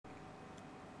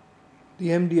The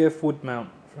MDF wood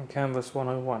mount from Canvas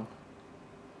 101.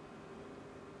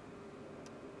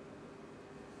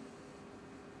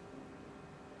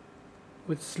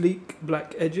 With sleek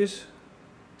black edges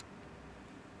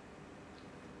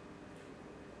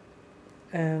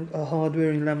and a hard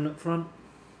wearing laminate front.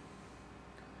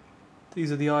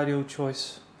 These are the ideal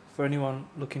choice for anyone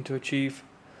looking to achieve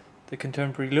the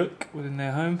contemporary look within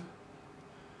their home.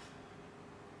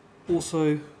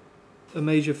 Also a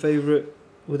major favourite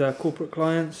with our corporate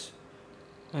clients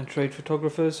and trade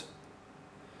photographers.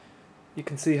 You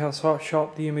can see how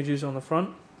sharp the image is on the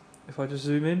front if I just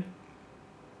zoom in.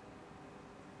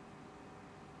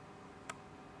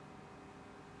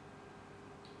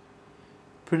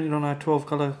 Printed on our 12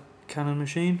 colour Canon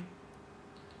machine,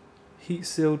 heat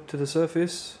sealed to the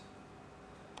surface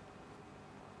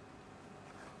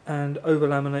and over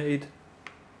laminated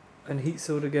and heat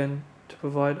sealed again to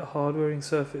provide a hard wearing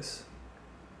surface.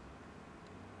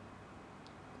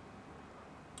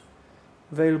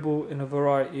 Available in a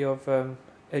variety of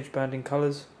edge banding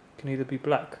colours. Can either be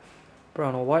black,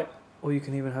 brown or white, or you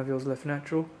can even have yours left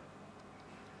natural.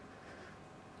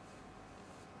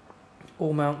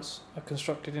 All mounts are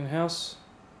constructed in-house.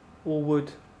 All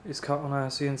wood is cut on our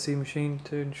CNC machine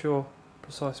to ensure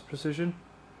precise precision.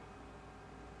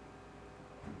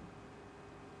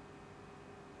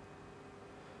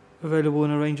 Available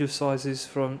in a range of sizes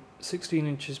from 16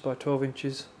 inches by 12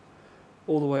 inches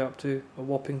all the way up to a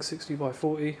whopping 60 by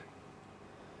 40.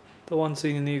 The one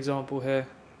seen in the example here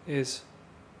is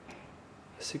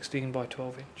a 16 by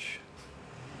 12 inch.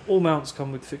 All mounts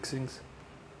come with fixings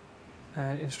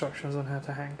and instructions on how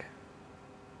to hang.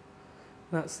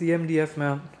 That's the MDF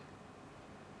mount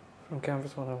from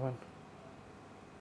Canvas 101.